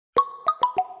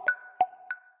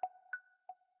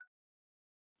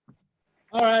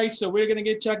All right, so we're gonna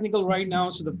get technical right now.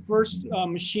 So the first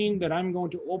machine that I'm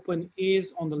going to open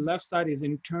is on the left side is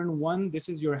intern one. This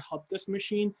is your help desk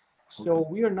machine. So Okay.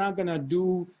 we are not gonna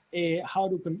do a how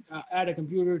to add a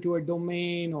computer to a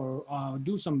domain or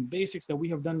do some basics that we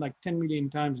have done like 10 million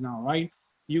times now, right?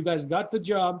 You guys got the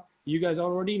job. You guys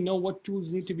already know what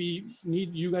tools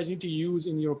you guys need to use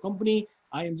in your company.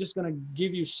 I am just gonna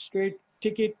give you straight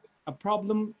ticket, a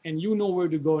problem, and you know where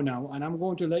to go now. And I'm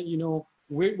going to let you know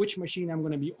which machine I'm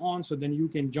going to be on, so then you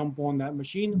can jump on that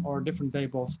machine or different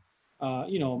type of,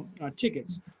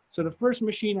 tickets. So the first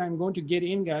machine I'm going to get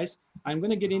in, guys, I'm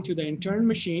going to get into the intern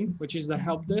machine, which is the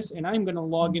help desk, and I'm going to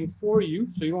log in for you,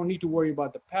 so you don't need to worry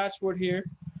about the password here.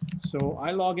 So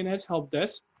I log in as help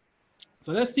desk.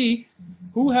 So let's see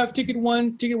who have ticket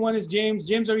one. Ticket one is James.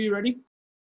 James, are you ready?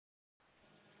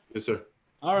 Yes, sir.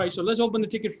 All right, so let's open the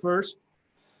ticket first.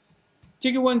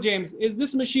 Ticket one, James, is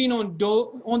this machine on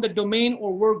the domain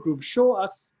or work group? Show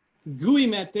us GUI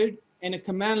method and a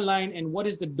command line, and what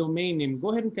is the domain name?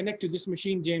 Go ahead and connect to this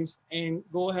machine, James, and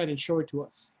go ahead and show it to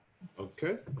us.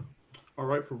 Okay. All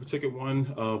right, for ticket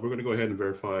one, we're going to go ahead and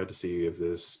verify to see if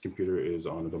this computer is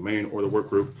on the domain or the work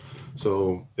group.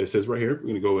 So it says right here,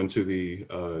 we're going to go into the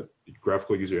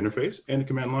graphical user interface and the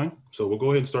command line. So we'll go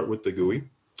ahead and start with the GUI.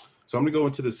 So I'm going to go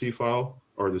into the C file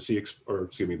or the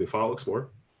the file explorer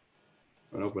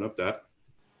and open up that.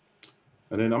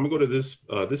 And then I'm going to go to this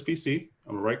PC.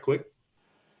 I'm going to right click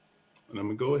and I'm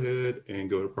going to go ahead and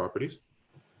go to properties.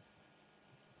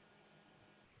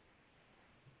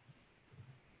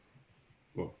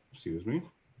 Well, excuse me.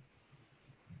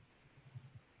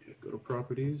 Yeah, go to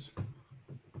properties.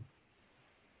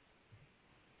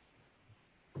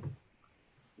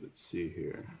 Let's see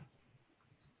here.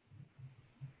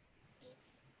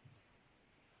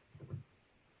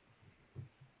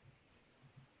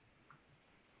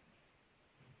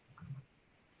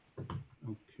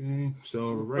 Okay, so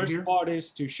The right first here. part is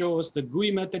to show us the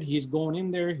GUI method. He's going in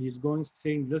there. He's going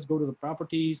saying, let's go to the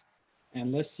properties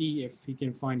and let's see if he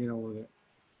can find it over there.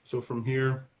 So from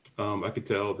here, I could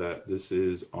tell that this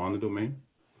is on the domain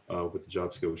with the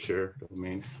job skills share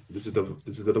domain. This is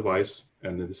the device,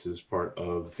 and then this is part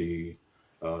of the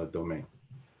domain.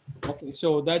 Okay,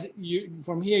 so that you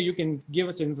from here you can give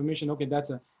us information. Okay, that's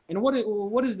a and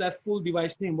what is that full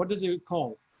device name? What does it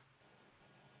call?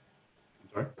 I'm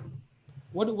sorry.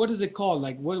 What is it called?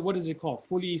 Like what is it called?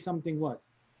 Fully something what?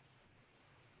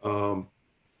 Um,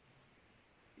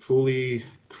 fully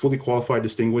qualified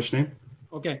distinguished name.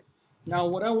 Okay. Now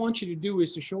what I want you to do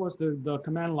is to show us the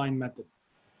command line method.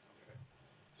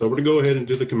 So we're gonna go ahead and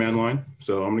do the command line.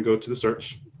 So I'm gonna go to the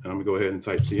search and I'm gonna go ahead and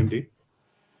type CMD.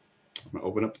 I'm gonna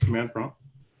open up the command prompt.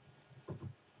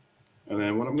 And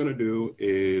then what I'm gonna do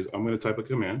is I'm gonna type a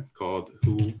command called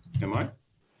who am I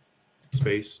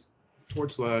space /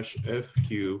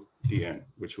 FQDN,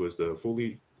 which was the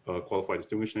fully qualified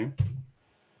distinguished name.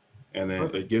 And then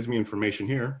Perfect. it gives me information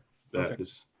here that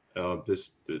Perfect. this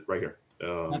right here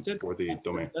That's it. for the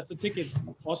domain. That's the ticket.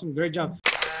 Awesome. Great job.